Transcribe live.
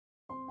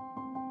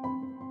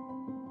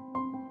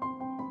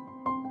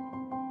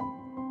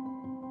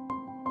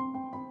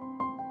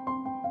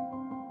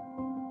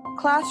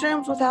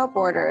Classrooms Without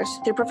Borders,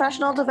 through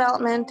professional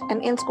development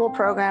and in-school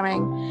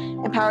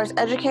programming, empowers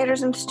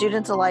educators and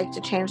students alike to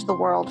change the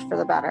world for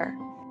the better.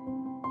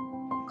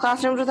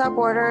 Classrooms Without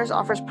Borders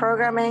offers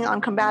programming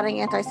on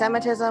combating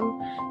anti-Semitism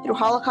through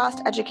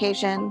Holocaust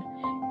education,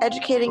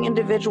 educating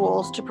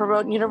individuals to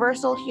promote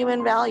universal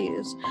human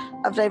values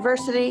of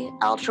diversity,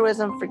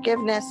 altruism,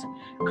 forgiveness,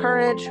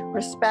 courage,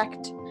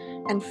 respect,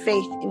 and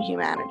faith in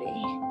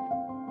humanity.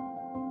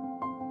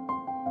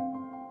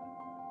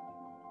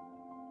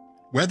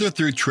 Whether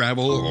through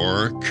travel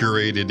or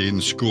curated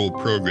in-school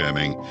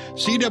programming,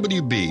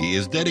 CWB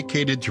is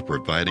dedicated to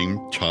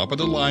providing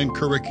top-of-the-line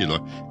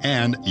curricula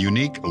and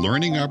unique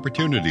learning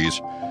opportunities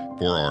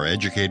for our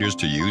educators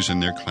to use in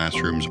their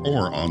classrooms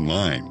or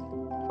online.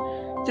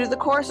 Through the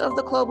course of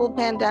the global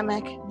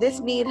pandemic, this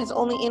need has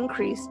only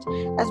increased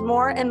as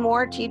more and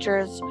more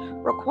teachers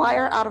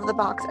require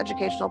out-of-the-box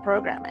educational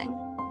programming.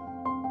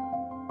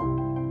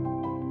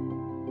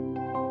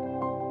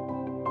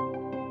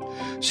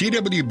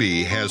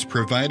 CWB has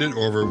provided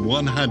over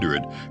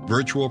 100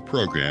 virtual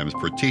programs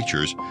for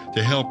teachers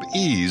to help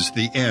ease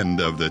the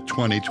end of the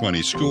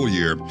 2020 school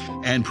year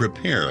and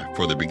prepare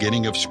for the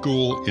beginning of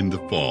school in the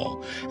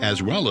fall,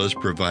 as well as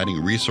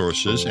providing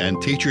resources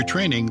and teacher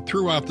training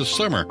throughout the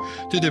summer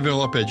to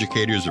develop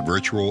educators'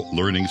 virtual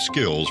learning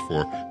skills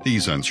for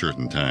these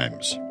uncertain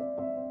times.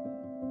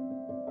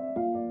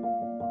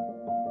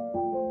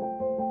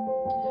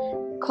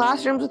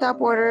 Classrooms Without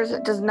Borders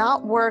does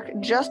not work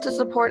just to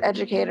support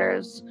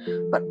educators,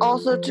 but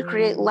also to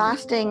create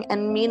lasting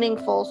and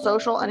meaningful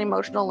social and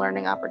emotional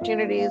learning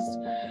opportunities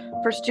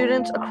for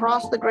students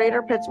across the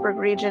greater Pittsburgh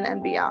region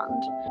and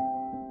beyond.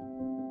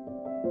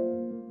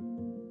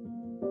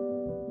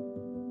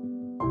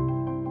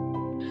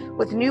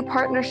 With new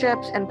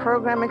partnerships and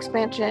program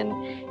expansion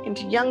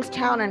into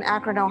Youngstown and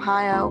Akron,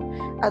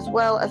 Ohio, as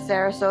well as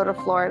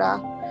Sarasota, Florida,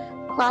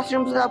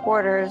 Classrooms Without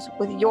Borders,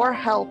 with your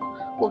help,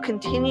 will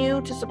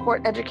continue to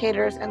support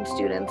educators and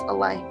students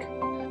alike.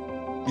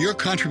 Your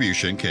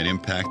contribution can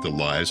impact the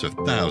lives of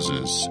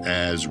thousands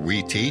as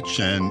we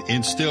teach and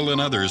instill in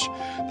others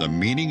the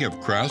meaning of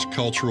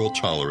cross-cultural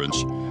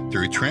tolerance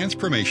through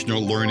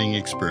transformational learning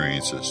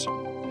experiences.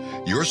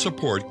 Your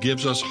support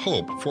gives us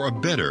hope for a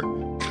better,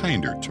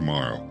 kinder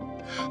tomorrow.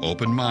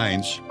 Open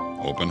minds,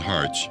 open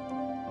hearts,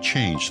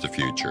 change the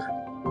future.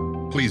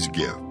 Please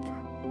give.